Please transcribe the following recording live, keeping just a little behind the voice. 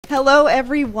Hello,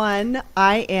 everyone.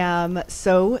 I am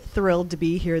so thrilled to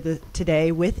be here today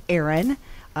with Erin.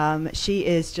 She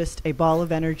is just a ball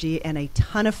of energy and a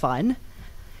ton of fun.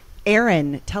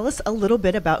 Erin, tell us a little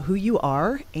bit about who you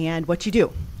are and what you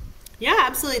do. Yeah,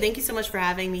 absolutely. Thank you so much for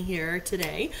having me here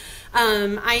today.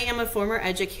 I am a former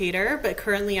educator, but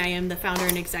currently I am the founder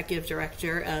and executive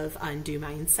director of Undo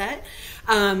Mindset.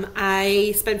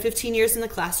 I spent 15 years in the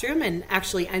classroom and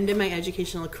actually ended my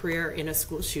educational career in a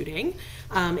school shooting.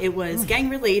 It was gang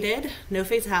related, no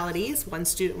fatalities. One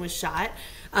student was shot.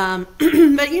 But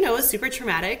it was super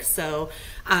traumatic. So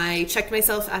I checked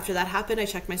myself after that happened. I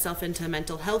checked myself into a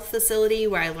mental health facility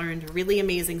where I learned really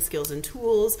amazing skills and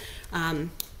tools.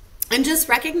 And just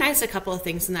recognized a couple of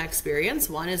things in that experience.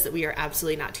 One is that we are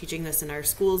absolutely not teaching this in our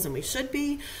schools, and we should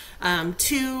be.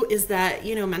 Two is that,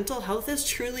 mental health is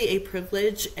truly a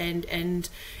privilege, and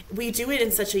we do it in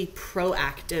such a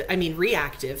reactive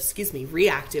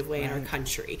way in our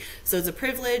country. So it's a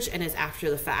privilege and it's after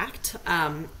the fact.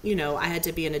 I had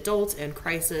to be an adult in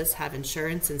crisis, have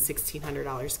insurance and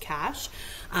 $1,600 cash.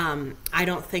 I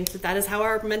don't think that is how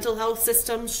our mental health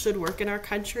systems should work in our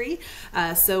country.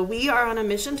 So we are on a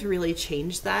mission to really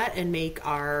change that and make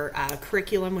our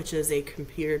curriculum, which is a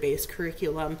computer-based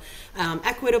curriculum,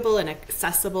 equitable and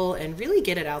accessible, and really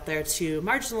get it out there to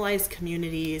marginalized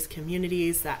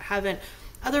communities that haven't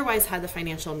otherwise had the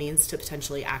financial means to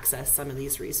potentially access some of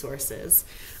these resources.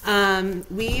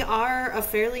 We are a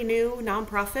fairly new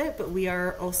nonprofit, but we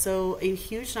are also a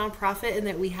huge nonprofit in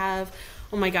that we have,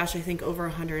 oh my gosh, I think over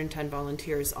 110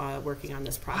 volunteers working on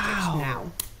this project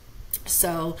now.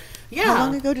 So, yeah. How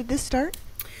long ago did this start?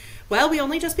 Well, we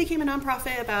only just became a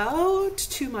nonprofit about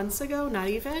 2 months ago, not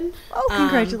even. Oh,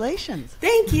 congratulations.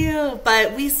 Thank you.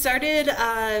 But we started,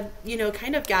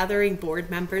 kind of gathering board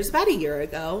members about a year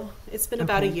ago. It's been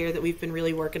about a year that we've been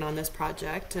really working on this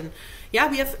project. And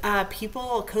yeah, we have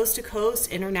people coast to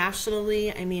coast,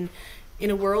 internationally. I mean, in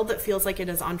a world that feels like it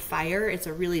is on fire, it's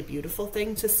a really beautiful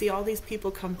thing to see all these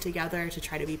people come together to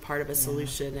try to be part of a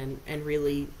solution and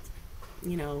really,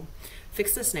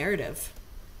 fix this narrative.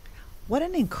 What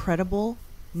an incredible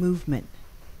movement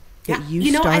that you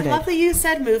started. I love that you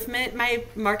said movement. My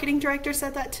marketing director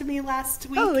said that to me last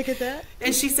week. Oh, look at that.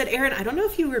 And she said, Erin, I don't know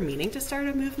if you were meaning to start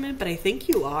a movement, but I think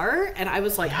you are. And I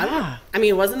was like,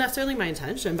 it wasn't necessarily my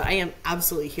intention, but I am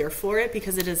absolutely here for it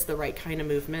because it is the right kind of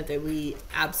movement that we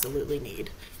absolutely need.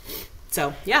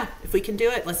 So, yeah, if we can do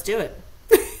it, let's do it.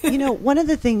 One of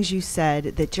the things you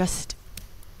said that just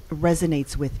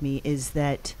resonates with me is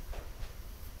that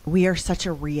we are such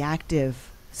a reactive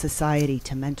society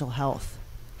to mental health.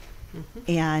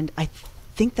 And I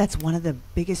think that's one of the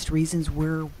biggest reasons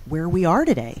we're where we are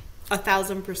today.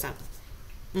 1,000%.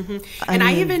 And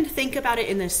I even think about it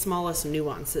in the smallest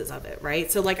nuances of it,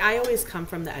 right? So I always come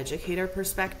from the educator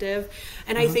perspective,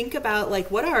 and I think about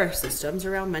what are our systems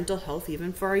around mental health,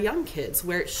 even for our young kids,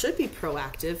 where it should be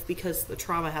proactive because the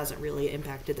trauma hasn't really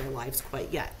impacted their lives quite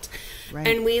yet. Right.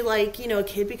 And we a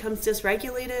kid becomes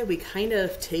dysregulated, we kind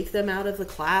of take them out of the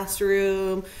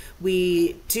classroom.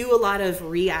 We do a lot of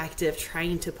reactive,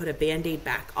 trying to put a Band-Aid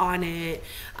back on it.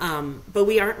 But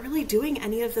we aren't really doing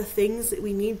any of the things that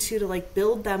we need to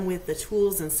build them with the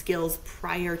tools and skills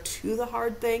prior to the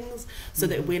hard things so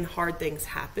that when hard things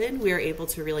happen, we are able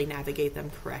to really navigate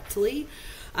them correctly.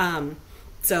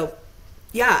 So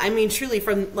yeah, truly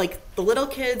from the little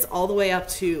kids all the way up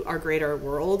to our greater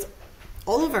world,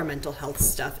 all of our mental health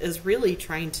stuff is really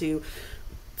trying to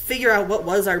figure out what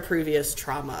was our previous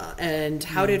trauma and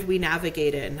how did we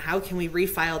navigate it and how can we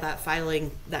refile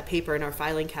that paper in our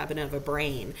filing cabinet of a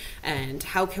brain, and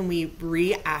how can we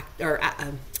react or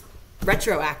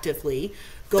retroactively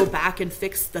go back and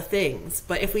fix the things.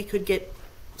 But if we could get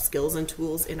skills and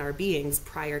tools in our beings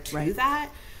prior to that,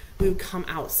 we would come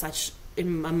out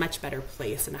in a much better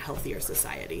place in a healthier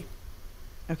society.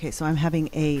 Okay, so I'm having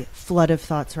a flood of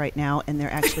thoughts right now, and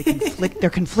they're actually they're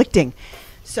conflicting.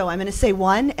 So I'm going to say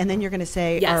one, and then you're going to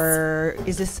say,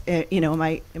 is this,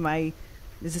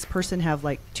 does this person have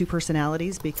two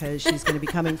personalities because she's going to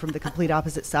be coming from the complete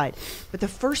opposite side? But the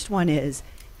first one is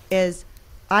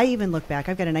I even look back,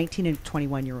 I've got a 19 and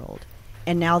 21-year-old,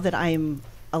 and now that I'm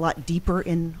a lot deeper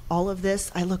in all of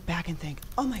this, I look back and think,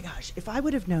 oh my gosh, if I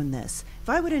would have known this,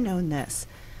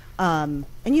 and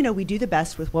we do the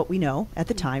best with what we know at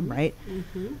the time, right?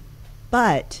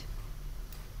 But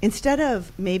instead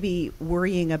of maybe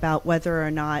worrying about whether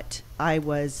or not I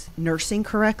was nursing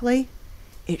correctly,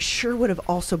 it sure would have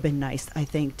also been nice, I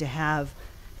think, to have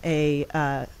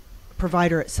a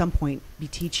provider at some point be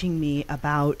teaching me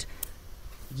about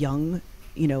young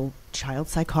child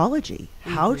psychology,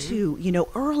 how to,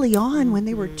 early on when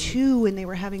they were 2 and they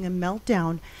were having a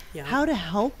meltdown, how to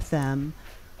help them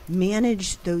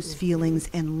manage those feelings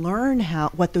and learn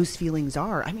what those feelings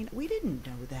are. I mean, we didn't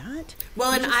know that.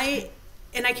 Well,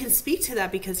 and I can speak to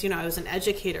that because, I was an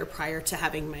educator prior to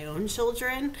having my own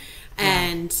children,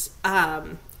 and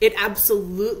it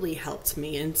absolutely helped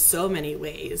me in so many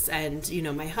ways. And,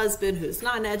 my husband, who's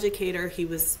not an educator, he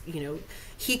was,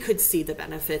 he could see the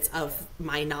benefits of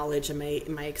my knowledge and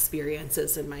my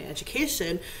experiences and my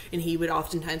education. And he would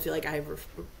oftentimes be like, I,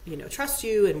 trust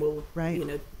you and will,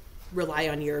 rely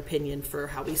on your opinion for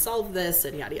how we solve this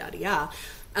and yada, yada, yada.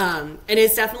 And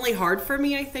it's definitely hard for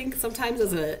me, I think, sometimes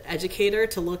as an educator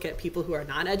to look at people who are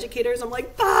not educators. I'm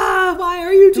like, why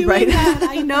are you doing that?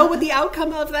 I know what the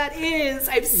outcome of that is.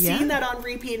 I've seen that on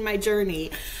repeat in my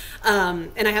journey.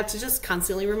 And I have to just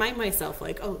constantly remind myself,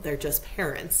 like, they're just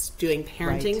parents doing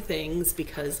parenting things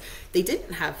because they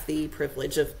didn't have the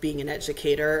privilege of being an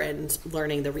educator and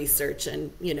learning the research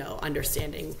and,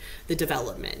 understanding the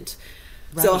development.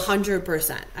 Right. So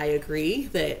 100%, I agree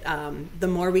that the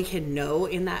more we can know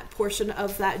in that portion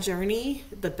of that journey,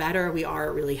 the better we are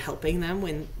at really helping them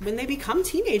when they become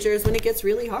teenagers, when it gets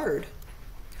really hard.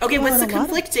 Okay, what's the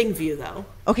conflicting view, though?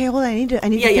 Okay, well, I need to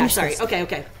finish sorry. this.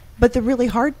 Okay. But the really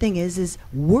hard thing is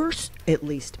we're, at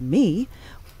least me,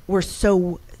 we're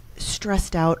so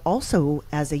stressed out also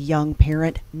as a young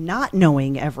parent, not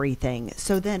knowing everything.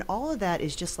 So then all of that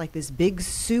is just like this big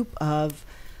soup of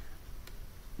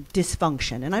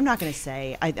dysfunction. And I'm not going to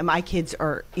say my kids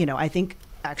are, I think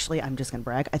actually I'm just going to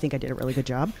brag. I think I did a really good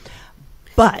job,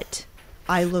 but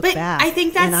I look back. I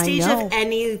think that stage of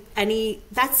any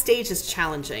that stage is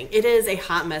challenging. It is a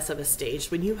hot mess of a stage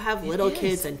when you have little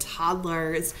kids and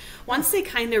toddlers. Once they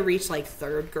kind of reach like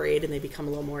 3rd grade and they become a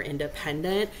little more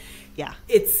independent. Yeah,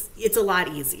 it's a lot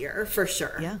easier for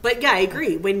sure. Yeah. But I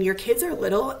agree. When your kids are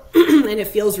little and it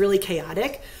feels really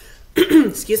chaotic,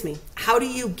 excuse me, how do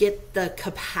you get the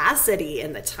capacity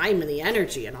and the time and the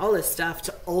energy and all this stuff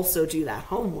to also do that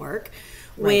homework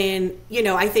when,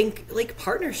 I think like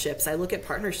partnerships, I look at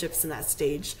partnerships in that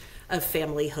stage of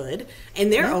familyhood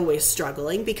and they're always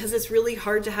struggling because it's really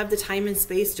hard to have the time and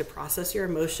space to process your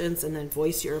emotions and then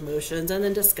voice your emotions and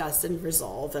then discuss and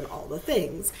resolve and all the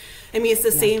things. I mean, it's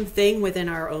the same thing within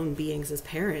our own beings as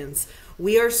parents.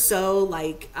 We are so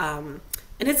like,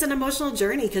 and it's an emotional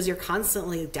journey because you're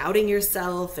constantly doubting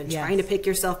yourself and trying to pick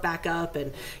yourself back up,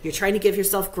 and you're trying to give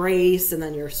yourself grace, and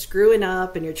then you're screwing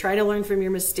up and you're trying to learn from your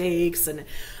mistakes. And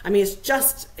I mean,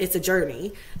 it's a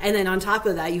journey. And then on top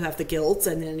of that, you have the guilt,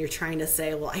 and then you're trying to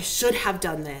say, well, I should have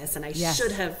done this and I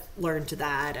should have learned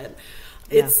that. And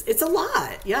it's a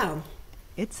lot. Yeah.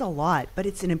 It's a lot, but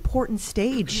it's an important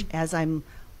stage. As I'm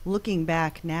looking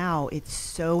back now, it's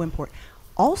so important.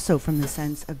 Also from the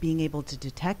sense of being able to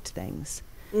detect things.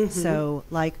 So,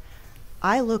 like,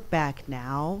 I look back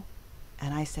now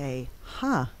and I say,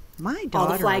 my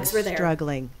daughter was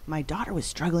struggling. My daughter was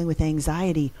struggling with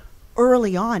anxiety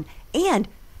early on. And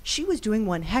she was doing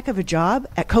one heck of a job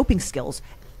at coping skills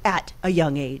at a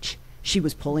young age. She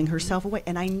was pulling herself away.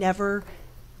 And I never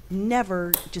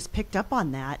just picked up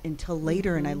on that until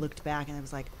later. And I looked back and I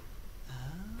was like,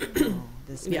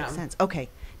 this makes sense. Okay,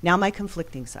 now my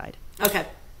conflicting side. Okay.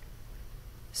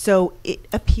 So it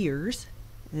appears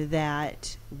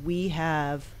that we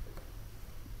have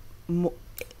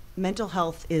mental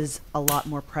health is a lot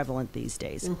more prevalent these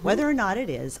days. Whether or not it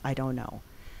is, I don't know.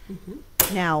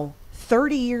 Now,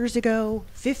 30 years ago,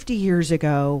 50 years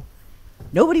ago,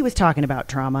 nobody was talking about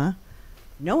trauma.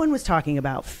 No one was talking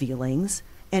about feelings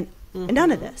and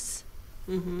none of this.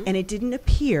 And it didn't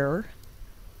appear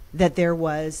that there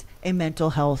was a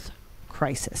mental health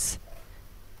crisis.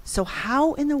 So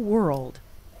how in the world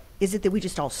is it that we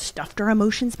just all stuffed our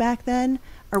emotions back then?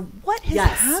 Or what has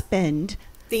happened?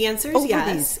 The answer is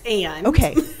yes. And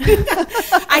okay.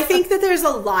 I think that there's a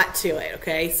lot to it.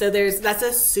 Okay. So that's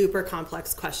a super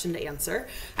complex question to answer.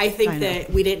 I think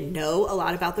that we didn't know a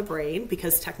lot about the brain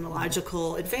because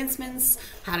technological advancements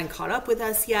hadn't caught up with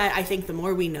us yet. I think the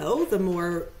more we know, the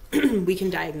more we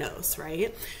can diagnose,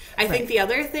 right? I think the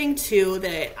other thing, too,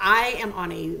 that I am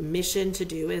on a mission to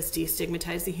do is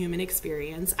destigmatize the human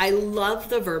experience. I love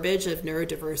the verbiage of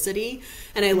neurodiversity,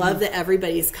 and I love that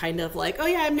everybody's kind of like, oh,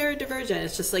 yeah, I'm neurodivergent.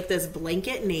 It's just like this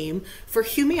blanket name for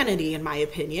humanity, in my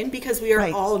opinion, because we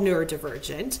are all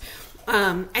neurodivergent.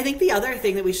 I think the other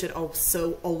thing that we should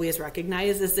also always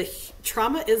recognize is that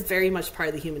trauma is very much part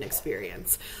of the human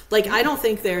experience. Like, I don't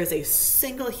think there is a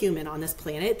single human on this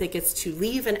planet that gets to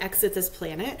leave and exit this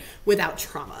planet without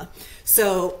trauma.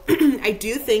 So I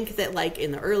do think that, like,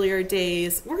 in the earlier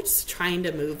days, we're just trying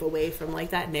to move away from,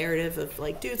 like, that narrative of,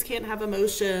 like, dudes can't have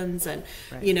emotions. And,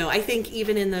 you know, I think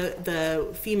even in the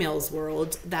females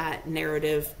world, that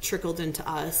narrative trickled into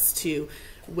us to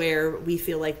where we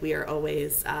feel like we are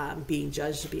always being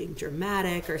judged as being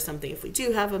dramatic or something if we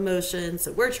do have emotions.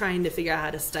 So we're trying to figure out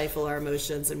how to stifle our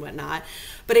emotions and whatnot.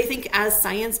 But I think as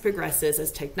science progresses,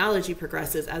 as technology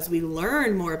progresses, as we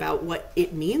learn more about what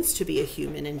it means to be a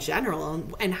human in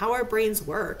general and how our brains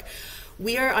work,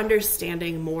 we are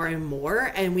understanding more and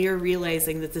more, and we are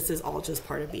realizing that this is all just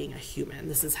part of being a human.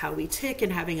 This is how we tick,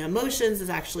 and having emotions is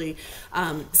actually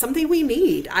something we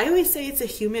need. I always say it's a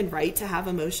human right to have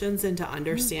emotions and to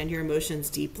understand your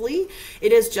emotions deeply.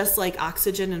 It is just like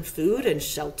oxygen and food and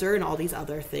shelter and all these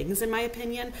other things, in my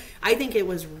opinion. I think it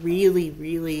was really,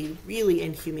 really, really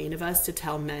inhumane of us to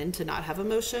tell men to not have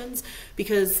emotions,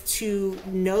 because to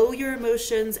know your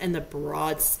emotions and the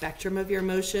broad spectrum of your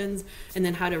emotions, and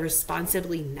then how to responsibly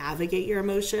navigate your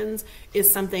emotions, is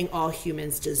something all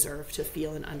humans deserve to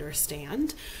feel and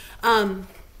understand.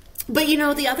 But, you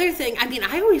know, the other thing, I mean,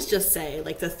 I always just say,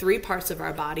 like, the three parts of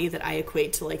our body that I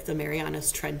equate to, like, the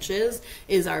Marianas Trenches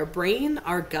is our brain,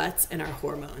 our guts, and our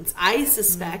hormones. I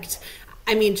suspect,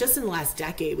 I mean, just in the last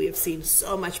decade, we have seen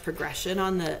so much progression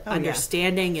on the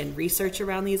understanding and research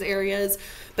around these areas,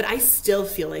 but I still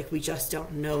feel like we just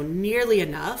don't know nearly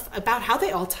enough about how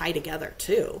they all tie together,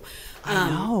 too. I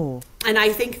know. And I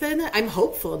think that I'm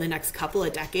hopeful in the next couple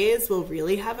of decades we'll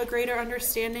really have a greater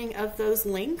understanding of those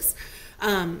links.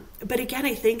 But again,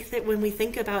 I think that when we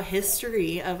think about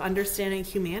history of understanding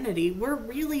humanity, we're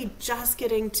really just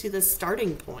getting to the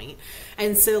starting point.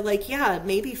 And so, like, yeah,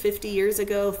 maybe 50 years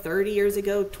ago, 30 years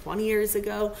ago, 20 years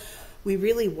ago, we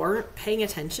really weren't paying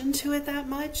attention to it that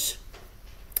much.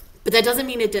 But that doesn't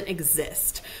mean it didn't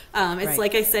exist. It's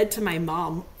like I said to my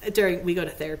mom we go to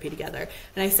therapy together,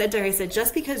 and I said to her, I said,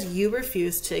 just because you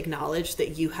refuse to acknowledge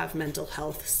that you have mental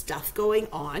health stuff going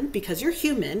on, because you're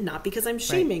human, not because I'm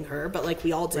shaming her, but like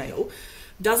we all do,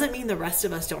 doesn't mean the rest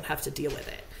of us don't have to deal with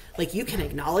it. Like, you can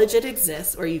acknowledge it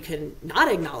exists, or you can not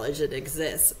acknowledge it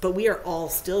exists, but we are all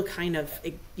still kind of,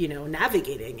 you know,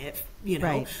 navigating it, you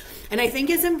know. And I think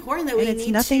it's important that it's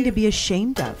nothing to be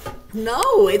ashamed of.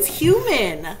 No, it's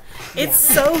human. It's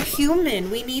so human.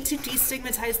 We need to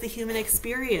destigmatize the human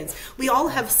experience. We all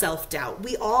have self-doubt.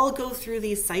 We all go through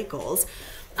these cycles.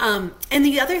 And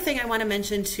the other thing I want to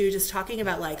mention too, just talking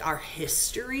about like our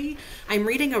history, I'm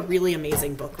reading a really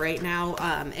amazing book right now,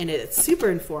 and it's super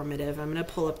informative. I'm going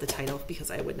to pull up the title because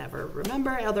I would never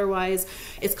remember otherwise.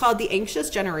 It's called The Anxious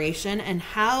Generation, and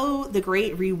How the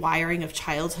Great Rewiring of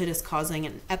Childhood is Causing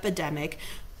an Epidemic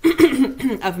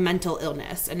of Mental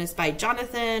Illness. And it's by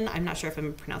Jonathan, I'm not sure if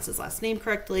I'm pronouncing his last name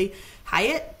correctly,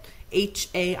 Haidt,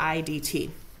 Haidt.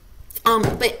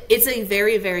 But it's a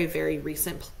very, very, very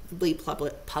recent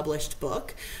published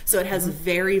book, so it has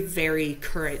very, very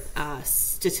current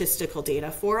statistical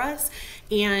data for us.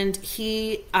 And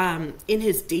he in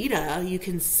his data you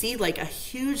can see like a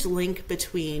huge link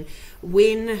between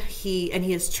when he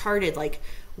has charted like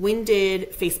when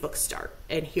did Facebook start,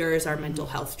 and here is our mental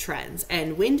health trends,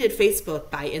 and when did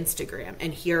Facebook buy Instagram,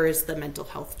 and here is the mental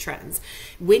health trends.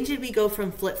 When did we go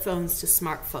from flip phones to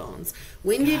smartphones?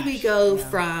 When did we go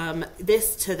from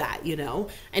this to that, you know?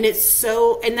 And it's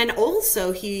so, and then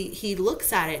also he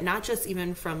looks at it not just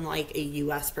even from like a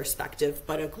US perspective,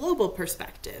 but a global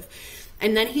perspective.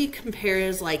 And then he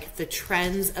compares like the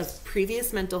trends of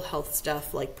previous mental health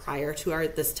stuff, like prior to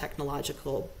this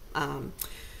technological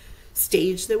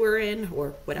stage that we're in,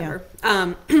 or whatever.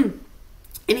 And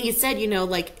he said, you know,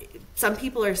 like some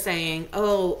people are saying,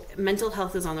 oh, mental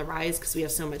health is on the rise because we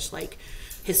have so much like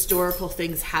historical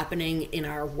things happening in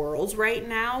our world right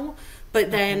now.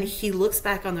 But then he looks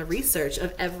back on the research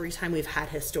of every time we've had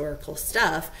historical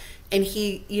stuff, and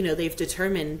he, you know, they've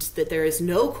determined that there is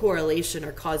no correlation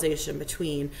or causation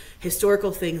between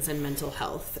historical things and mental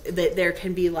health. That there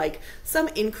can be like some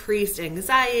increased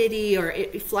anxiety or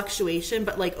fluctuation,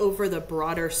 but like over the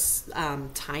broader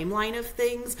timeline of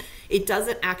things, it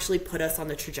doesn't actually put us on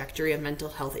the trajectory of mental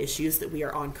health issues that we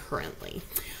are on currently.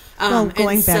 Well,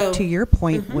 going back to your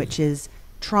point, which is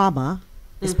trauma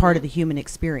is part of the human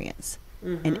experience.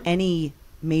 And any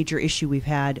major issue we've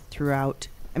had throughout,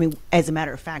 I mean, as a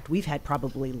matter of fact, we've had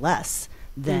probably less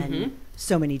than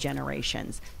so many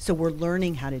generations. So we're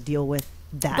learning how to deal with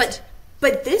that.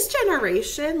 But this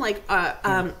generation, like,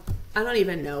 I don't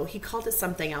even know. He called it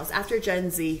something else. After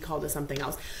Gen Z, he called it something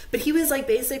else. But he was like,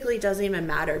 basically, it doesn't even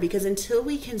matter, because until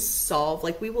we can solve,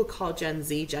 like, we will call Gen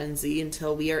Z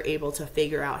until we are able to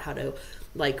figure out how to,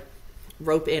 like,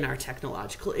 rope in our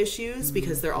technological issues,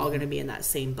 because they're all going to be in that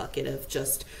same bucket of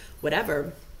just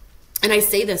whatever. And I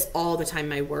say this all the time in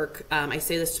my work. I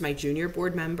say this to my junior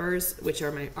board members, which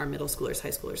are our middle schoolers, high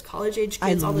schoolers, college age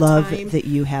kids all the time. I love that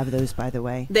you have those, by the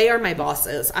way. They are my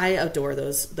bosses. I adore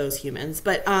those humans.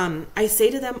 But I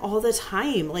say to them all the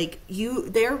time, like,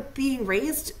 they're being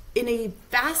raised in a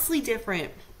vastly different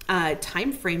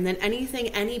time frame than anything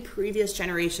any previous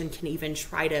generation can even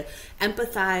try to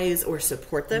empathize or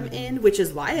support them in, which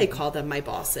is why I call them my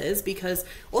bosses, because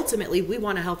ultimately we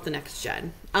want to help the next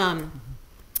gen.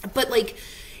 But like,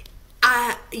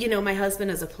 my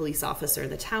husband is a police officer in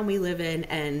the town we live in,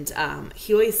 and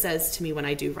he always says to me when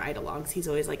I do ride-alongs, he's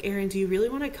always like, Erin, do you really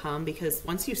want to come? Because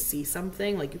once you see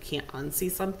something, like, you can't unsee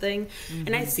something.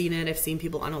 And I've seen it. I've seen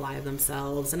people unalive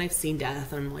themselves, and I've seen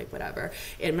death, and I'm like, whatever.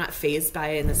 I'm not fazed by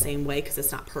it in the same way, because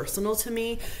it's not personal to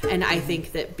me. And I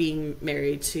think that being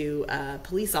married to a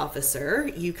police officer,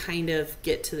 you kind of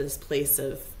get to this place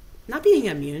of not being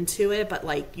immune to it, but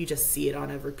like, you just see it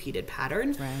on a repeated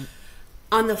pattern. Right.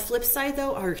 On the flip side,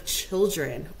 though, our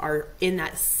children are in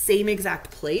that same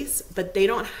exact place, but they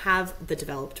don't have the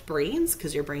developed brains,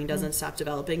 because your brain doesn't stop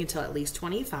developing until at least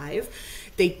 25.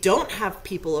 They don't have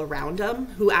people around them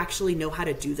who actually know how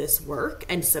to do this work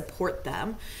and support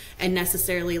them and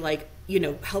necessarily, like,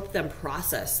 help them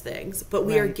process things. But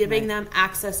we are giving them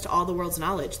access to all the world's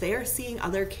knowledge. They are seeing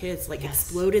other kids, like,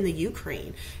 explode in the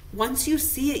Ukraine. Once you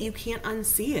see it, you can't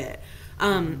unsee it.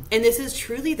 And this is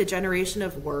truly the generation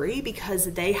of worry,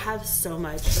 because they have so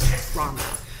much trauma.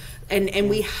 And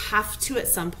we have to, at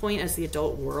some point as the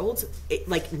adult world,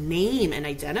 name and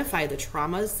identify the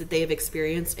traumas that they have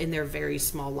experienced in their very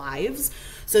small lives,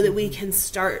 so that we can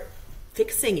start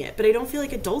fixing it. But I don't feel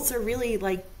like adults are really,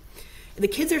 like, the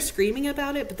kids are screaming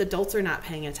about it, but the adults are not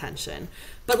paying attention.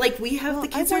 But like, we have the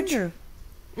kids. I wonder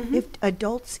if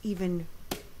adults even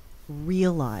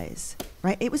realize,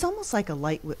 right? It was almost like a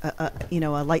light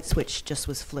switch just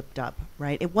was flipped up,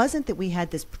 right? It wasn't that we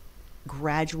had this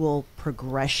gradual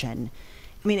progression.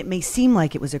 I mean, it may seem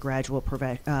like it was a gradual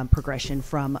progression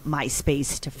from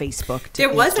MySpace to Facebook to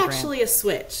There was Instagram. Actually a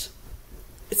switch.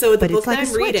 So the book that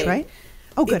I'm reading, right?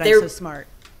 Oh, good. I'm so smart.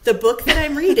 The book that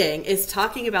I'm reading is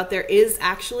talking about there is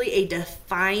actually a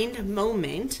defined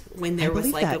moment when there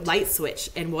was like a light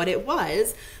switch. And what it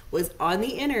was on the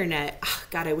internet. Oh,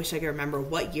 God, I wish I could remember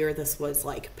what year this was,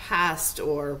 like, past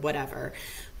or whatever.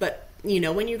 But,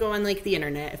 when you go on, like, the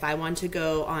internet, if I want to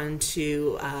go on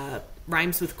to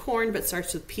rhymes with corn but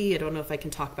starts with P, I don't know if I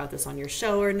can talk about this on your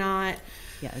show or not.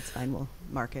 Yeah, it's fine. We'll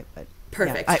mark it. But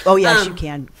perfect. Yeah. Yes, you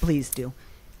can. Please do.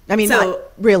 I mean, not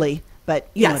really. But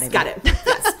you know what I mean. Got it. Yes.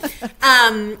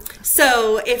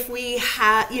 So if we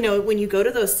have, when you go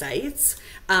to those sites,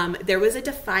 there was a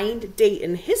defined date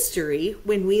in history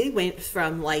when we went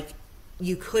from, like,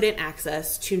 you couldn't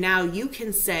access to now you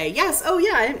can say, yes, oh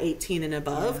yeah, I'm 18 and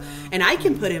above, and I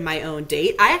can put in my own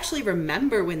date. I actually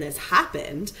remember when this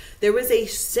happened, there was a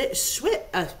shift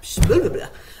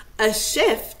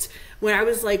when I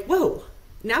was like, whoa.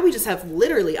 Now we just have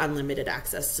literally unlimited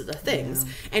access to the things.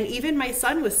 Yeah. And even my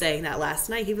son was saying that last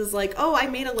night. He was like, oh, I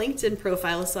made a LinkedIn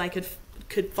profile so I could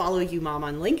follow you, Mom,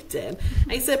 on LinkedIn.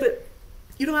 I said, but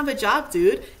you don't have a job,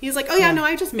 dude. He's like, oh, yeah, no,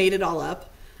 I just made it all up.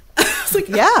 I was like,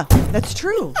 yeah, that's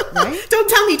true, right? Don't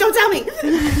tell me.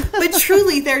 But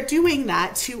truly, they're doing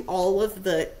that to all of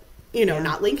the,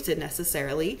 not LinkedIn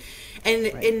necessarily.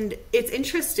 And it's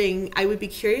interesting. I would be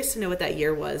curious to know what that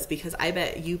year was, because I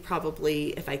bet you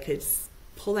probably, if I could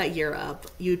pull that year up,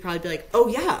 you'd probably be like, oh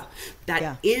yeah,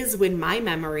 that is when my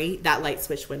memory, that light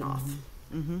switch went off.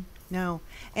 No.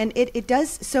 And it does.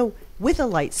 So with a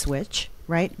light switch,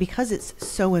 right, because it's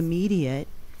so immediate,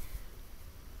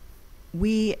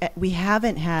 we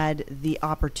haven't had the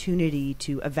opportunity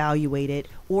to evaluate it,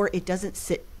 or it doesn't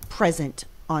sit present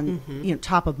on,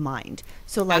 top of mind.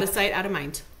 So, like, out of sight, out of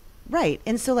mind. Right.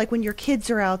 And so, like, when your kids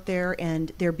are out there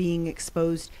and they're being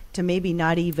exposed to maybe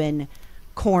not even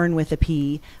corn with a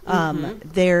P,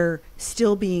 they're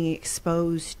still being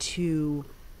exposed to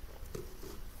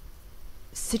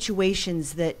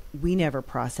situations that we never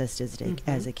processed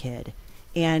as a kid,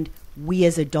 and we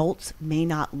as adults may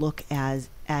not look as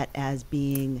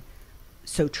being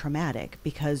so traumatic,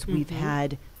 because we've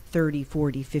had 30,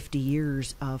 40, 50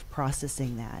 years of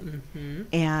processing that.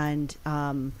 And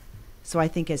so I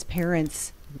think as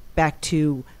parents, back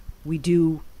to, we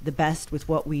do the best with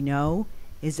what we know,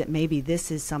 is that maybe this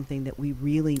is something that we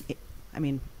really, I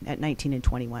mean, at 19 and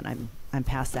 21, I'm I'm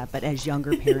past that, but as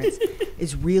younger parents,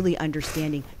 is really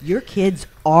understanding your kids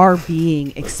are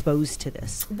being exposed to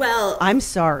this. Well, I'm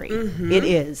sorry, it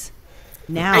is.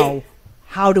 Now,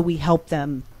 how do we help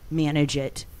them manage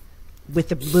it with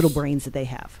the little brains that they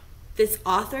have? This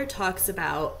author talks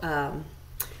about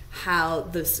how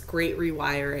this great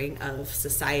rewiring of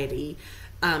society,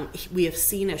 we have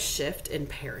seen a shift in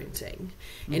parenting.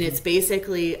 And it's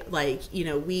basically like,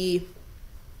 we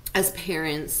as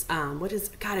parents,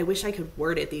 I wish I could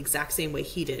word it the exact same way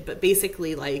he did, but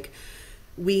basically like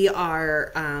we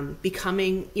are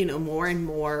becoming, more and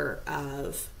more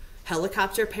of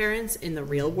helicopter parents in the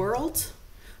real world,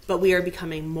 but we are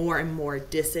becoming more and more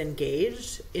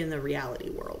disengaged in the reality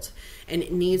world. And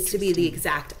it needs to be the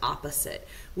exact opposite.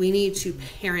 We need to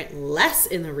parent less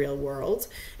in the real world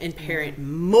and parent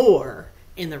more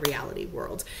in the reality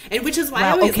world. And which is why I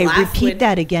always laugh. Repeat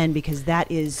that again, because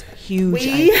that is huge.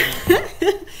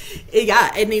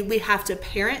 Yeah, and we have to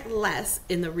parent less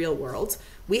in the real world.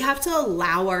 We have to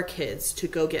allow our kids to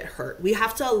go get hurt. We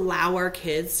have to allow our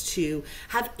kids to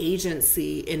have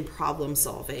agency in problem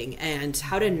solving and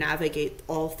how to navigate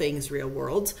all things real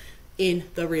world in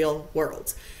the real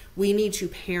world. We need to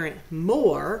parent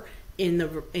more in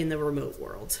the remote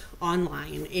world,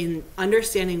 online, in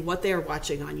understanding what they are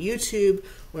watching on YouTube.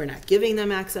 We're not giving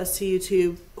them access to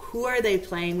YouTube. Who are they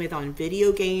playing with on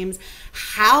video games?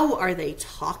 How are they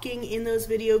talking in those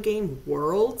video game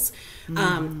worlds?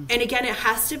 And again, it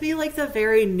has to be like the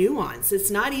very nuance. It's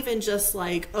not even just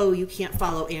like, oh, you can't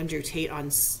follow Andrew Tate on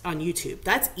YouTube.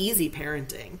 That's easy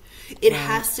parenting. It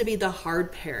has to be the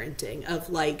hard parenting of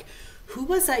like, who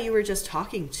was that you were just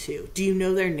talking to? Do you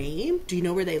know their name? Do you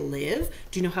know where they live?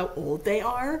 Do you know how old they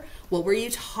are? What were you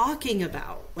talking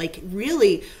about? Like,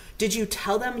 really, did you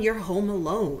tell them you're home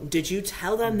alone? Did you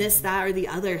tell them this, that, or the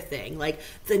other thing? Like,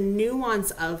 the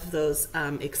nuance of those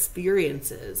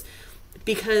experiences.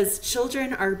 Because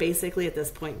children are basically at this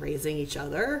point raising each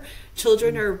other.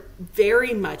 Children are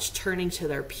very much turning to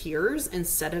their peers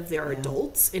instead of their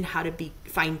adults in how to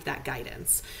find that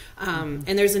guidance. And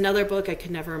there's another book, I could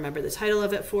never remember the title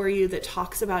of it for you, that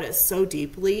talks about it so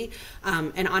deeply.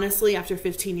 And honestly, after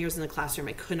 15 years in the classroom,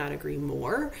 I could not agree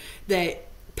more that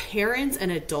parents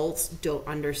and adults don't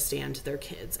understand their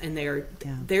kids, and their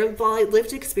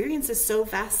lived experience is so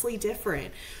vastly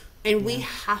different. And we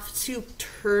have to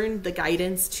turn the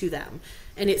guidance to them.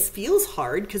 And it feels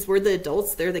hard because we're the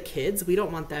adults, they're the kids. We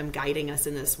don't want them guiding us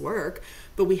in this work,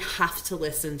 but we have to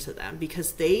listen to them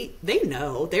because they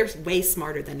know. They're way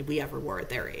smarter than we ever were at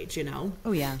their age,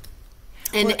 Oh, yeah.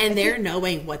 And they're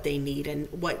knowing what they need and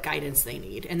what guidance they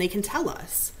need, and they can tell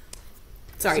us.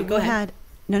 Sorry, so go ahead.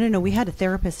 No. We had a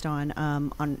therapist on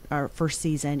our first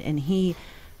season, and he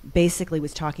basically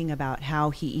was talking about how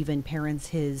he even parents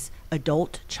his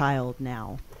adult child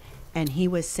now. And he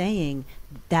was saying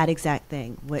that exact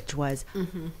thing, which was,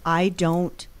 I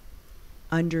don't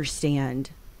understand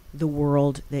the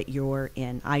world that you're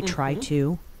in. I try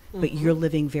to, but you're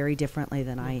living very differently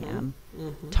than I am.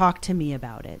 Talk to me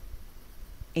about it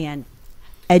and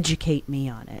educate me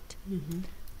on it.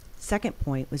 Second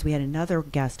point was we had another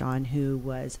guest on who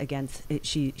was against it.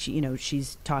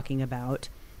 She's talking about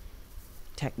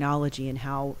technology and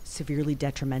how severely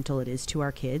detrimental it is to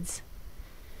our kids.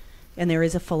 And there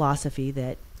is a philosophy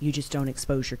that you just don't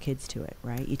expose your kids to it,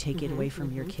 right? You take it away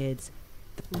from your kids.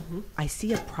 I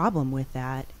see a problem with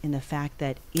that in the fact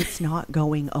that it's not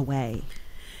going away.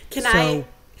 Can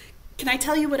I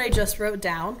tell you what I just wrote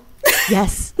down?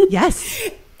 Yes.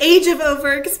 Age of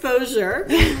overexposure,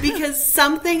 because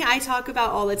something I talk about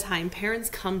all the time. Parents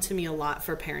come to me a lot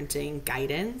for parenting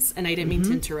guidance, and I didn't mean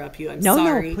to interrupt you. I'm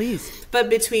sorry. No, please. But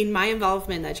between my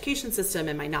involvement in the education system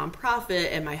and my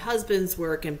nonprofit and my husband's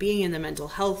work and being in the mental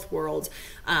health world,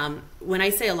 when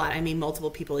I say a lot, I mean multiple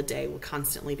people a day will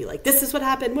constantly be like, this is what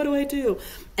happened, what do I do?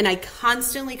 And I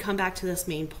constantly come back to this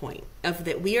main point of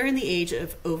that we are in the age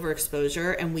of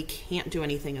overexposure and we can't do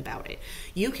anything about it.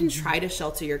 You can try to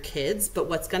shelter your kids, but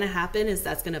what's going to happen is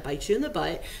that's going to bite you in the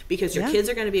butt because your kids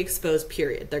are going to be exposed,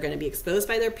 period. They're going to be exposed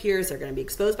by their peers. They're going to be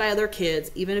exposed by other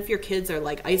kids. Even if your kids are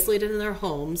like isolated in their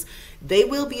homes, they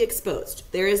will be exposed.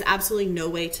 There is absolutely no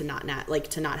way to not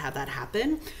have that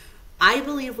happen. I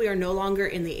believe we are no longer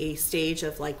in the stage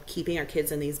of like keeping our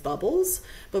kids in these bubbles,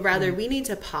 but rather we need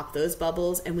to pop those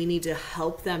bubbles and we need to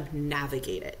help them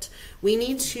navigate it. We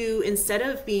need to, instead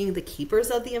of being the keepers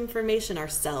of the information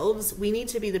ourselves, we need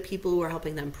to be the people who are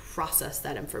helping them process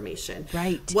that information.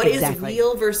 Right. What is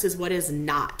real versus what is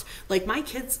not. Like my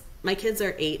kids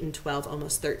are 8 and 12,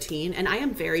 almost 13, and I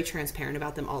am very transparent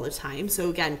about them all the time.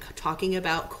 So again, talking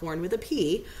about corn with a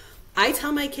P, I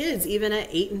tell my kids even at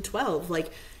 8 and 12,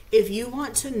 like, if you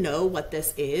want to know what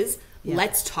this is,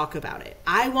 Let's talk about it.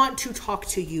 I want to talk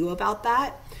to you about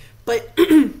that. But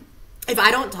if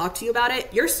I don't talk to you about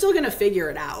it, you're still going to figure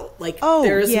it out. Like,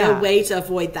 there's no way to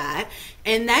avoid that.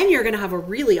 And then you're going to have a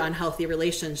really unhealthy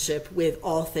relationship with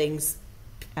all things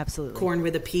corn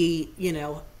with a P,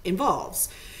 involves.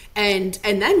 And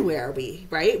then where are we,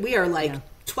 right? We are like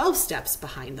 12 steps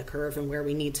behind the curve and where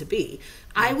we need to be.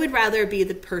 I would rather be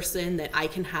the person that I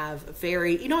can have I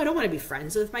don't want to be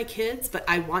friends with my kids, but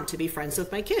I want to be friends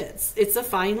with my kids. It's a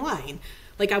fine line.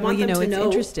 Like, I want them to know. It's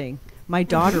interesting. My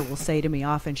daughter will say to me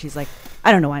often, she's like,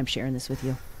 I don't know why I'm sharing this with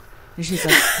you. And she's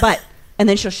like, and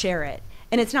then she'll share it.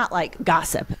 And it's not like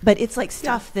gossip, but it's like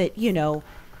stuff that,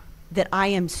 that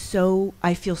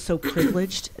I feel so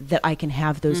privileged that I can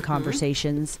have those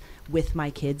conversations with my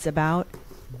kids about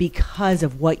because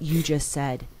of what you just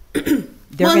said.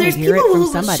 They're going to hear it from somebody. There's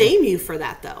people who will shame you for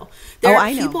that, though. There are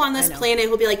people on this planet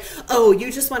who will be like, oh, you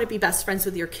just want to be best friends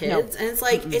with your kids. And it's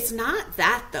like, it's not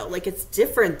that, though. Like, it's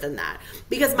different than that.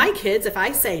 Because my kids, if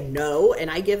I say no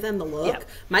and I give them the look,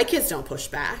 my kids don't push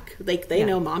back. Like, they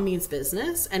know mom means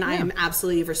business. And I am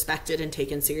absolutely respected and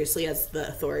taken seriously as the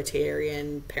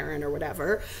authoritarian parent or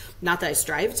whatever. Not that I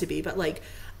strive to be, but like,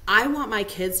 I want my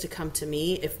kids to come to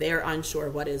me if they're unsure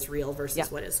what is real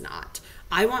versus what is not.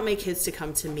 I want my kids to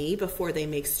come to me before they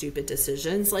make stupid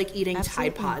decisions, like eating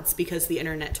Tide Pods because the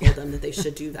internet told them that they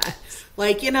should do that.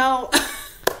 Like,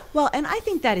 Well, and I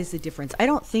think that is the difference. I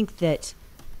don't think that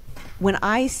when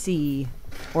I see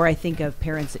or I think of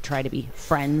parents that try to be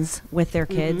friends with their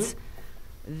kids,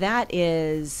 that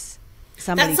is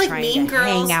somebody like trying to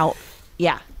hang out.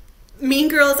 Yeah. Mean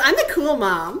Girls, I'm the cool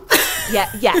mom.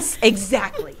 Yes,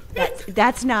 exactly.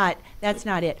 That's not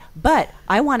it. But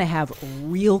I want to have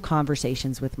real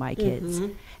conversations with my kids.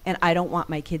 And I don't want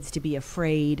my kids to be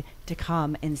afraid to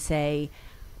come and say,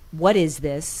 what is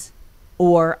this?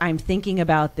 Or I'm thinking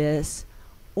about this.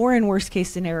 Or in worst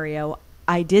case scenario,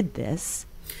 I did this.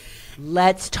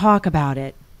 Let's talk about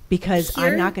it because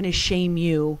I'm not going to shame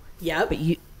you.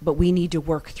 But we need to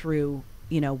work through,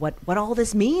 what all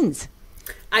this means.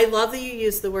 I love that you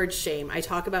use the word shame. I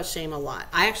talk about shame a lot.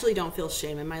 I actually don't feel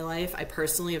shame in my life. I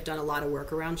personally have done a lot of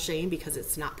work around shame because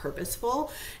it's not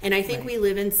purposeful. And I think we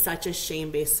live in such a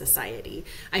shame-based society.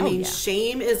 I mean,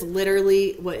 shame is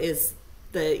literally what is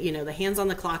the hands on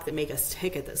the clock that make us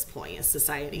tick at this point as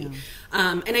society.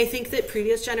 And I think that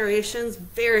previous generations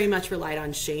very much relied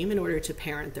on shame in order to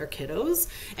parent their kiddos.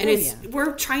 And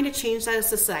we're trying to change that as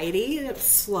society. It's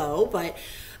slow, but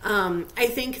I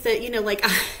think that,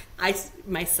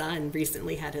 my son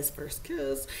recently had his first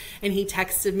kiss and he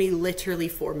texted me literally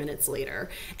 4 minutes later.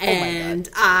 And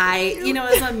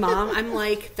as a mom, I'm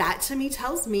like, that to me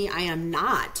tells me I am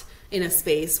not in a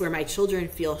space where my children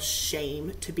feel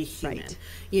shame to be human,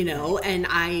 and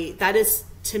that is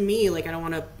to me, like, I don't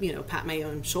want to, pat my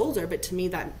own shoulder, but to me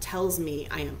that tells me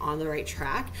I am on the right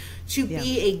track to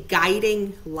be a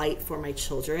guiding light for my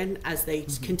children as they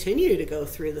continue to go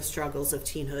through the struggles of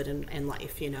teenhood and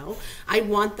life, I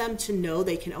want them to know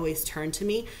they can always turn to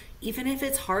me, even if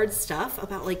it's hard stuff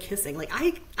about like kissing. Like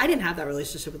I didn't have that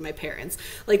relationship with my parents.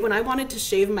 Like when I wanted to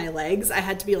shave my legs, I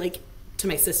had to be like, to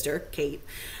my sister, Kate,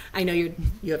 I know you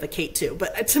have a Kate too,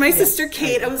 but to my sister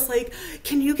Kate, I was like,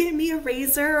 can you get me a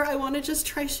razor? I want to just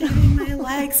try shaving my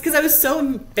legs because I was so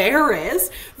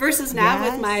embarrassed versus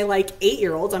now with my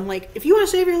 8-year-olds, I'm like, if you want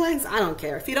to shave your legs, I don't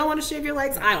care. If you don't want to shave your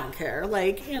legs, I don't care.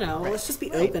 Like, let's just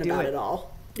be open about it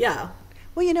all. Yeah.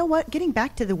 Well, you know what? Getting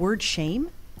back to the word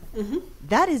shame,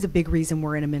 that is a big reason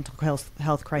we're in a mental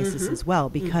health crisis as well,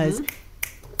 because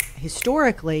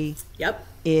historically,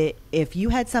 if you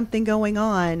had something going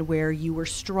on where you were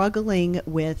struggling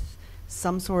with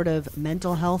some sort of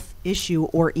mental health issue,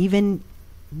 or even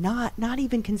not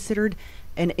even considered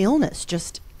an illness,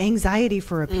 just anxiety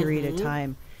for a period of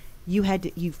time,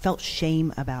 you felt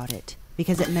shame about it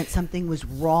because it meant something was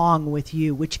wrong with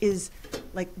you, which is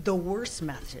like the worst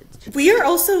method. We are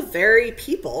also very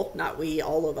not we,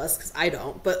 all of us, because I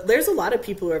don't, but there's a lot of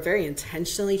people who are very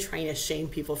intentionally trying to shame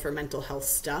people for mental health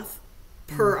stuff.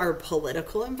 Per our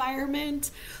political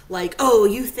environment, like, oh,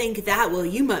 you think that, well,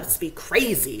 you must be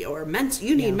crazy, or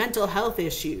you need mental health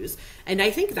issues. And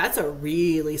I think that's a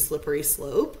really slippery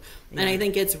slope, and I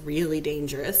think it's really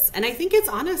dangerous, and I think it's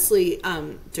honestly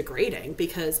degrading,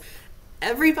 because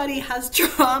everybody has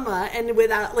trauma, and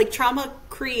trauma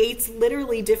creates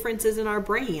literally differences in our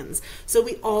brains. So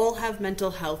we all have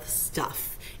mental health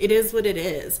stuff. It is what it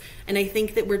is. And I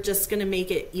think that we're just going to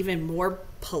make it even more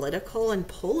political and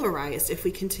polarized if we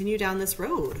continue down this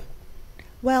road.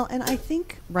 Well, and I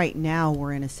think right now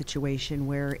we're in a situation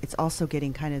where it's also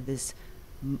getting kind of this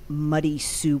muddy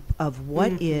soup of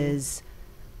what is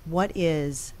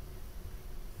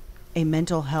a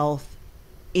mental health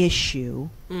issue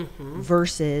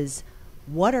versus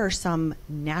what are some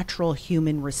natural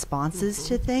human responses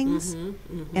to things.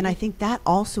 And I think that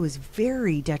also is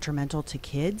very detrimental to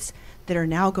kids that are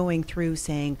now going through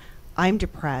saying, I'm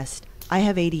depressed, I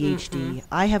have ADHD,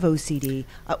 I have OCD,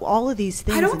 all of these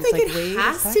things. I don't think it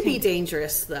has to be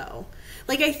dangerous, though.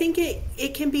 Like, I think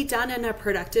it can be done in a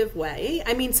productive way.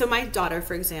 I mean, so my daughter,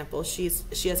 for example, she has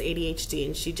ADHD,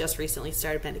 and she just recently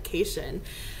started medication.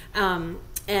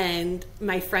 And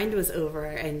my friend was over,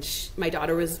 and my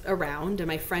daughter was around, and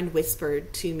my friend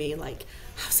whispered to me, like,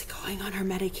 how's it going on her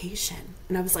medication?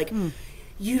 And I was like,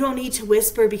 you don't need to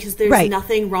whisper because there's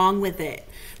nothing wrong with it.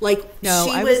 Like, no,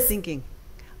 I was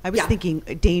thinking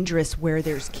dangerous where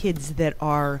there's kids that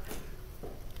are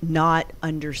not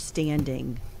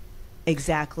understanding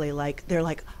exactly, like, they're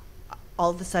like,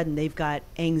 all of a sudden they've got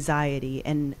anxiety,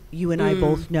 and you and I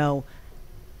both know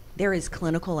there is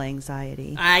clinical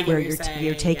anxiety where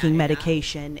you're taking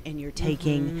medication and you're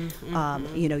taking,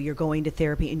 you're going to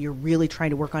therapy and you're really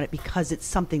trying to work on it because it's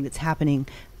something that's happening,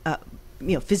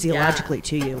 physiologically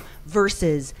to you,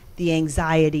 versus the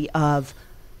anxiety of,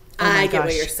 I get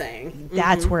what you're saying.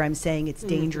 That's where I'm saying it's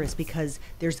dangerous, because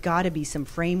there's got to be some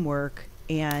framework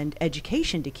and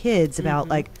education to kids about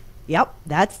like, yep,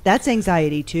 that's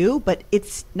anxiety too, but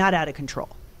it's not out of control.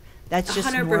 That's just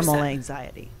 100%. Normal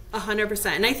anxiety. 100%.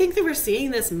 And I think that we're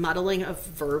seeing this muddling of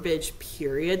verbiage,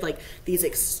 period, like these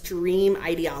extreme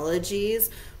ideologies.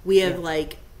 We have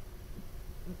like,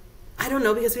 I don't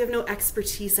know, because we have no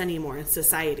expertise anymore in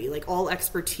society. Like, all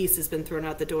expertise has been thrown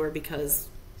out the door because,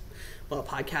 well,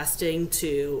 podcasting,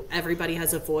 to everybody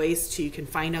has a voice, to you can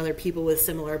find other people with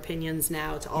similar opinions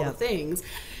now, to all the things.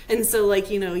 And so, like,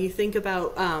 you think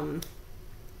about,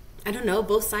 I don't know,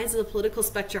 both sides of the political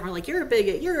spectrum are like, you're a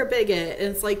bigot.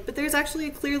 And it's like, but there's actually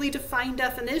a clearly defined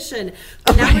definition.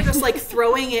 But now we're just like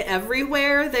throwing it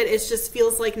everywhere that it just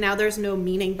feels like now there's no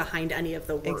meaning behind any of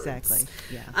the words. Exactly.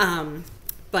 Yeah.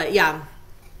 But yeah,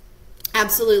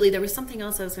 absolutely. There was something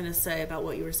else I was going to say about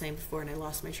what you were saying before, and I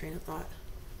lost my train of thought.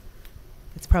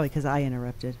 It's probably because I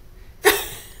interrupted.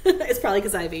 It's probably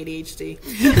because I have ADHD.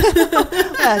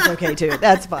 That's okay too.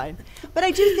 That's fine. But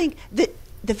I do think that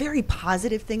the very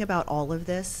positive thing about all of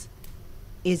this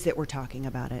is that we're talking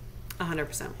about it.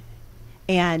 100%.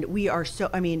 And we are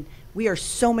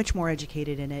so much more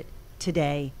educated in it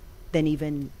today than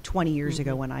even 20 years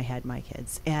ago when I had my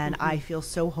kids. And I feel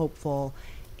so hopeful.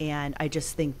 And I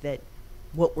just think that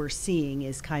what we're seeing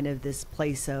is kind of this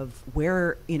place of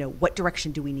where, what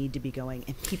direction do we need to be going?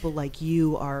 And people like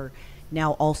you are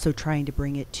now also trying to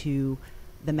bring it to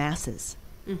the masses.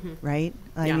 Right?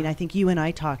 I mean, I think you and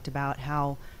I talked about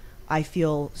how I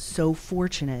feel so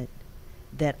fortunate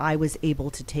that I was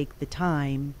able to take the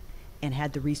time and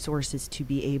had the resources to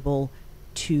be able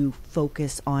to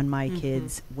focus on my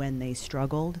kids when they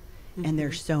struggled. And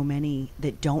there's so many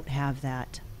that don't have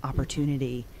that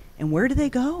opportunity. And where do they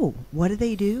go? What do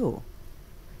they do?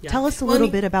 Tell us a little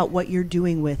bit about what you're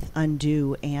doing with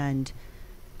Undo and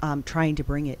trying to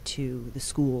bring it to the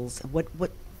schools. What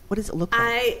does it look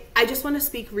like? I just want to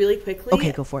speak really quickly.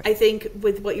 Okay, go for it. I think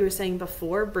with what you were saying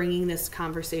before, bringing this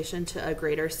conversation to a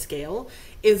greater scale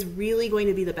is really going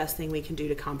to be the best thing we can do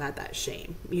to combat that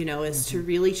shame, is to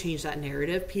really change that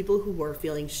narrative. People who were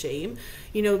feeling shame,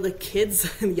 the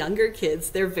kids, younger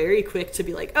kids, they're very quick to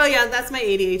be like, oh yeah, that's my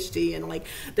ADHD. And like,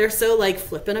 they're so like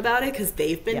flippant about it because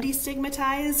they've been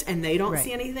destigmatized and they don't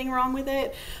see anything wrong with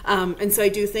it. And so I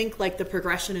do think like the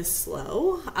progression is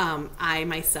slow. I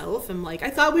myself am like, I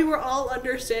thought we were all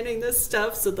understanding this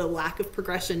stuff. So the lack of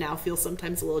progression now feels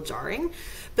sometimes a little jarring.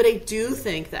 But I do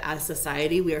think that as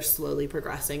society, we are slowly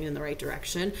progressing in the right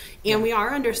direction. And we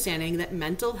are understanding that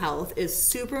mental health is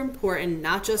super important,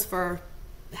 not just for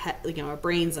our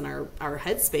brains and our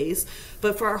headspace,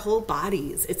 but for our whole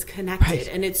bodies. It's connected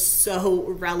and it's so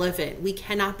relevant. We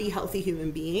cannot be healthy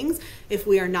human beings if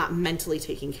we are not mentally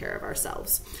taking care of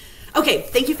ourselves. Okay,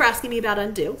 thank you for asking me about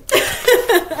Undo.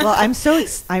 Well, I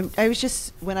was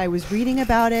just, when I was reading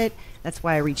about it, that's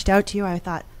why I reached out to you. I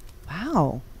thought,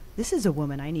 wow, this is a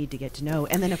woman I need to get to know.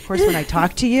 And then, of course, when I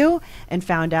talked to you and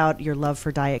found out your love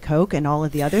for Diet Coke and all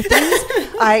of the other things,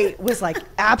 I was like,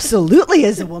 absolutely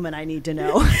is a woman I need to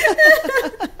know.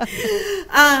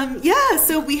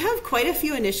 So we have quite a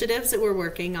few initiatives that we're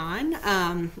working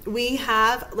on. We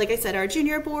have, like I said, our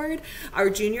junior board. Our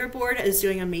junior board is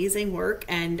doing amazing work,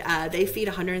 and they feed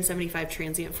 175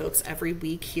 transient folks every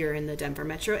week here in the Denver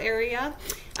metro area.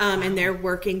 And they're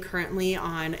working currently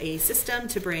on a system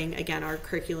to bring, again, our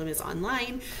curriculum is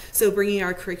online. So bringing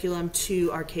our curriculum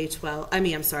to our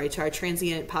to our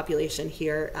transient population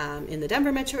here in the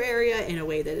Denver metro area in a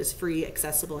way that is free,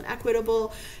 accessible, and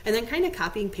equitable. And then kind of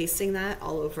copying, pasting that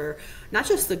all over, not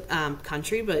just the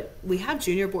country, but we have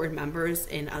junior board members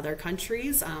in other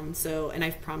countries. And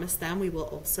I've promised them we will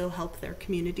also help their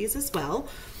communities as well.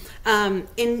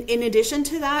 In addition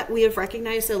to that, we have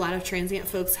recognized that a lot of transient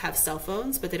folks have cell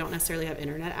phones, but they don't necessarily have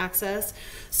internet access.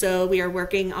 So we are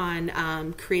working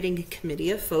on creating a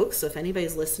committee of folks. So if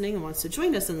anybody's listening and wants to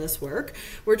join us in this work,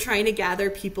 we're trying to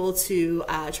gather people to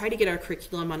try to get our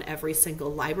curriculum on every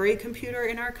single library computer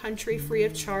in our country free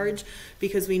of charge,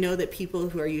 because we know that people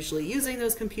who are usually using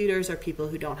those computers are people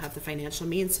who don't have the financial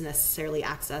means to necessarily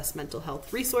access mental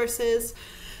health resources.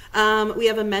 We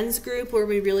have a men's group where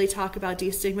we really talk about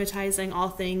destigmatizing all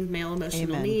things male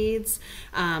emotional needs.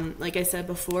 Like I said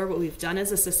before, what we've done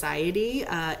as a society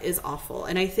is awful.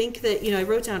 And I think that, I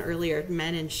wrote down earlier,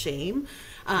 men and shame.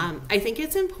 I think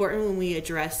it's important when we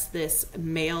address this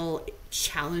male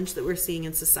challenge that we're seeing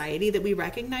in society that we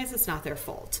recognize it's not their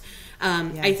fault.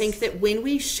 I think that when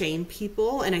we shame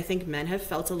people, and I think men have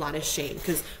felt a lot of shame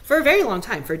because for a very long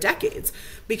time, for decades,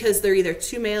 because they're either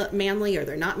too manly or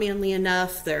they're not manly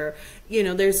enough.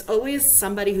 There's always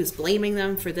somebody who's blaming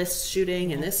them for this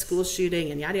shooting and this school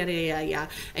shooting and yada, yada, yada, yada.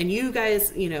 And you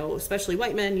guys, especially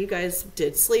white men, you guys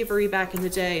did slavery back in the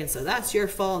day. And so that's your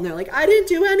fault. And they're like, I didn't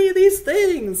do any of these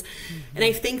things. And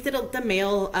I think that the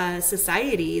male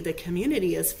society, the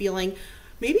community is feeling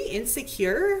maybe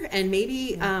insecure and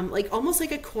maybe almost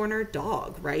like a corner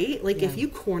dog, right? Like if you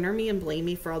corner me and blame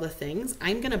me for all the things,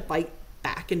 I'm going to bite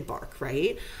back and bark,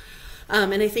 right?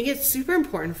 And I think it's super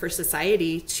important for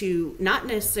society to not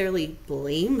necessarily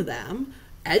blame them,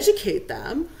 educate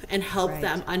them and help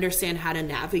them understand how to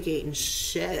navigate and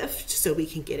shift so we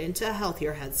can get into a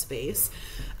healthier headspace.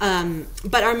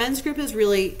 But our men's group is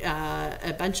really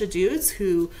a bunch of dudes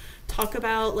who talk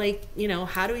about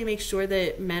how do we make sure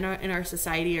that men in our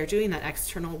society are doing that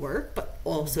external work, but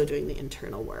also doing the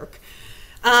internal work.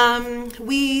 Like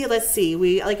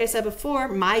I said before,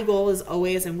 my goal is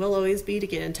always and will always be to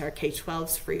get into our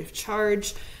K-12s free of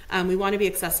charge. We want to be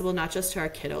accessible not just to our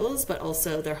kiddos, but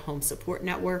also their home support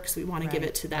networks. We want to give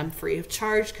it to them free of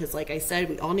charge because, like I said,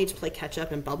 we all need to play catch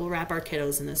up and bubble wrap our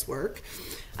kiddos in this work.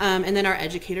 And then our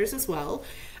educators as well.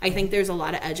 I think there's a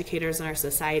lot of educators in our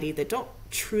society that don't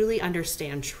truly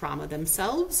understand trauma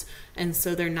themselves, and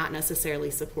so they're not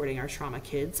necessarily supporting our trauma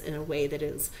kids in a way that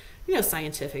is,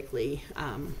 scientifically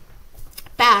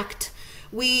backed.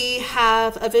 We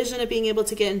have a vision of being able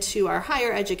to get into our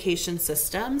higher education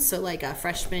system, so like a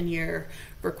freshman year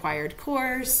required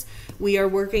course. We are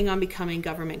working on becoming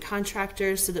government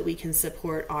contractors so that we can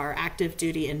support our active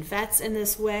duty and vets in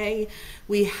this way.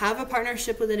 We have a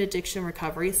partnership with an addiction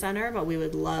recovery center, but we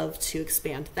would love to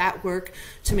expand that work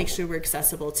to make sure we're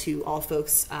accessible to all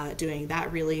folks doing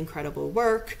that really incredible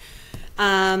work.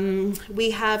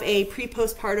 We have a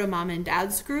pre-postpartum mom and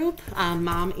dads group,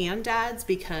 mom and dads,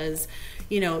 because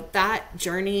that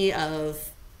journey of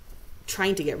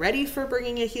trying to get ready for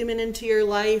bringing a human into your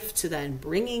life to then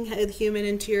bringing a human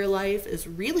into your life is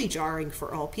really jarring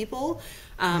for all people.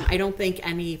 I don't think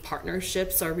any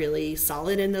partnerships are really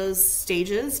solid in those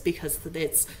stages because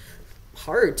it's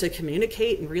hard to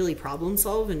communicate and really problem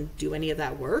solve and do any of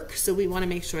that work. So we want to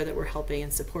make sure that we're helping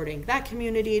and supporting that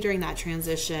community during that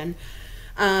transition.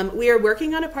 We are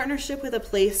working on a partnership with a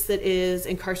place that is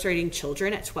incarcerating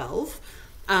children at 12.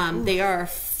 They are,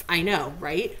 I know,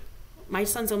 right? My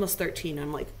son's almost 13.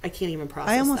 I'm like, I can't even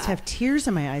process that. I almost have tears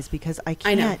in my eyes because I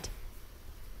can't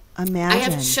imagine. I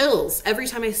have chills. Every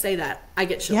time I say that, I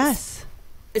get chills. Yes.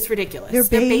 It's ridiculous. They're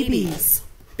babies.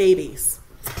 Babies.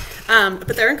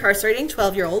 But they're incarcerating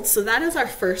 12-year-olds. So that is our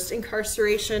first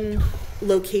incarceration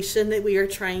location that we are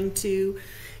trying to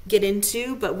get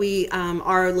into. But we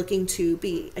are looking to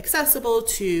be accessible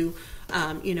to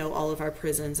all of our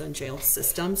prisons and jail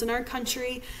systems in our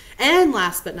country. And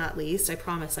last but not least, I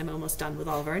promise I'm almost done with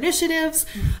all of our initiatives.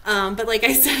 But like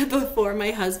I said before,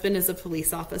 my husband is a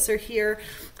police officer here.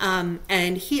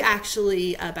 And he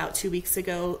actually, about 2 weeks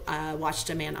ago, watched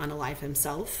a man unalive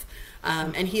himself.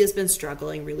 And he has been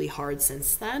struggling really hard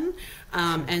since then.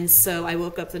 And so I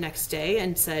woke up the next day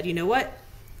and said, you know what?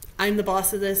 I'm the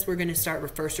boss of this. We're going to start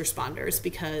with first responders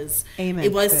because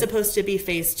it was supposed to be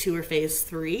phase 2 or phase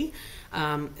 3.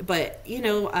 But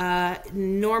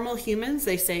normal humans,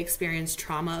 they say, experience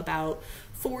trauma about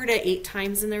 4 to 8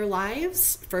 times in their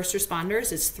lives. First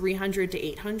responders is 300 to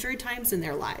 800 times in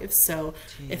their lives. So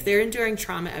if they're enduring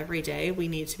trauma every day, we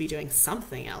need to be doing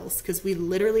something else because we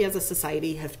literally as a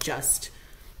society have just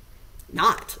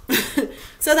not.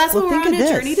 So that's what we're on a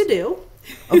journey to do.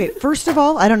 Okay, first of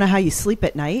all, I don't know how you sleep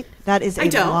at night. That is a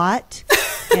lot,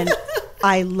 and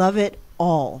I love it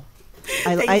all.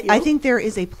 I think there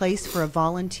is a place for a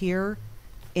volunteer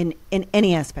in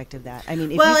any aspect of that. I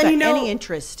mean, if you've got any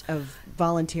interest of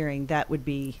volunteering, that would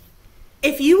be...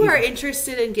 If you are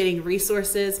interested in getting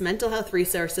resources, mental health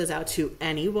resources out to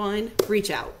anyone,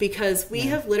 reach out, because we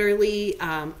have literally,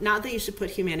 not that you should put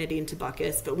humanity into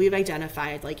buckets, but we've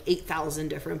identified like 8,000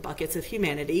 different buckets of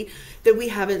humanity that we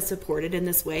haven't supported in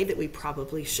this way that we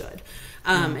probably should.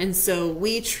 And so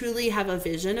we truly have a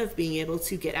vision of being able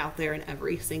to get out there in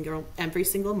every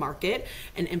single market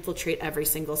and infiltrate every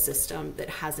single system that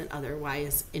hasn't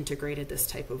otherwise integrated this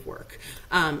type of work.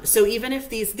 So even if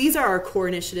these are our core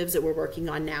initiatives that we're working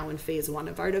on now in phase 1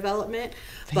 of our development,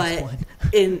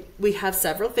 we have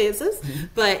several phases,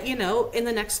 but in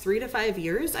the next 3 to 5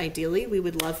 years, ideally, we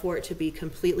would love for it to be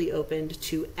completely opened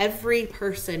to every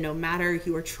person, no matter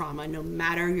your trauma, no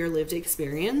matter your lived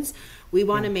experience. We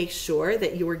want to make sure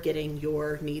that you're getting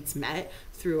your needs met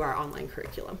through our online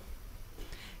curriculum.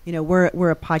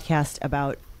 We're a podcast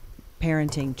about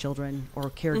parenting children or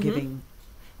caregiving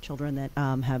children that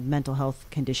have mental health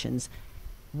conditions.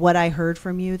 What I heard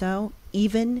from you, though,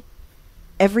 even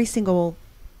every single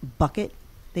bucket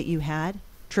that you had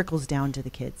trickles down to the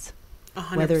kids,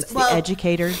 100%. Whether it's the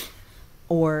educator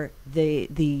or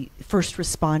the first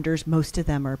responders. Most of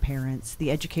them are parents.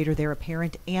 The educator, they're a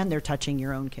parent and they're touching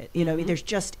your own kid. There's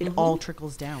just, it all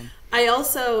trickles down. I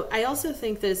also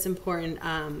think that it's important.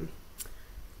 I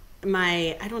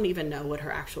don't even know what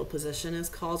her actual position is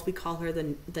called. We call her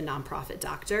the nonprofit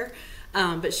doctor.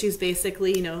 But she's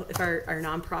basically, if our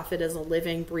nonprofit is a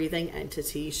living, breathing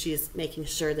entity, she's making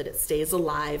sure that it stays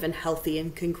alive and healthy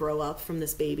and can grow up from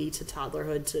this baby to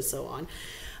toddlerhood to so on.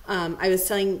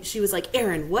 She was like,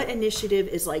 Erin, what initiative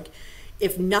is like,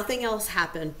 if nothing else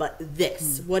happened but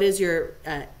this, what is your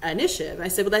initiative? I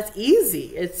said, well, that's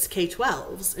easy. It's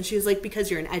K-12s. And she was like,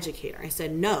 because you're an educator. I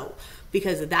said, no,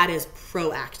 because that is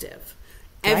proactive.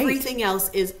 Right. Everything else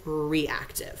is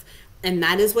reactive. And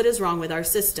that is what is wrong with our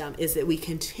system, is that we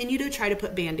continue to try to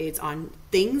put Band-Aids on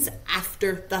things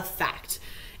after the fact.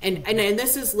 And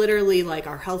this is literally like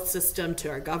our health system, to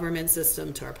our government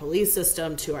system, to our police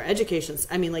system, to our education.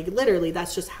 I mean, like literally,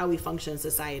 that's just how we function in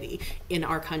society in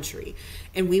our country.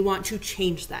 And we want to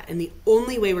change that. And the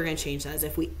only way we're going to change that is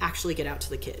if we actually get out to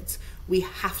the kids. We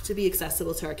have to be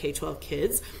accessible to our K-12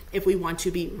 kids if we want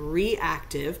to be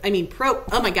reactive.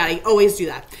 Oh my God, I always do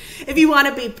that. If you want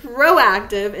to be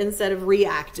proactive instead of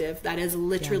reactive, that is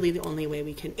literally the only way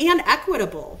we can. And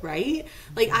equitable, right?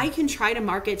 Like I can try to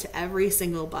market to every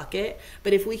single bucket,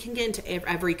 but if we can get into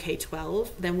every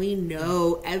K-12, then we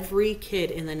know every kid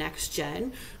in the next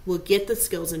gen will get the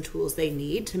skills and tools they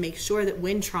need to make sure that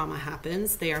when trauma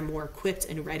happens, they are more equipped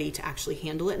and ready to actually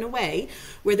handle it in a way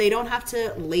where they don't have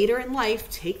to later in life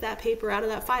take that paper out of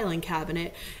that filing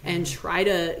cabinet and try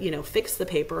to, fix the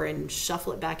paper and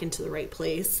shuffle it back into the right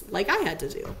place like I had to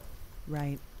do.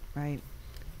 Right.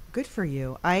 Good for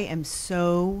you. I am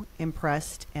so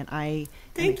impressed, and I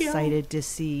am excited to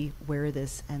see where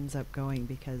this ends up going,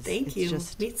 because Me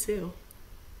too.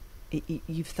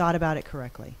 You've thought about it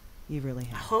correctly. You really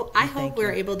have. I hope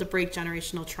we're able to break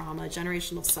generational trauma,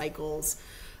 generational cycles.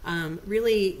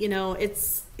 Really,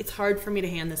 it's hard for me to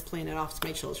hand this planet off to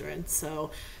my children.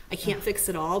 So I can't fix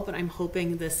it all, but I'm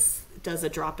hoping this does a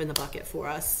drop in the bucket for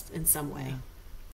us in some way. Yeah.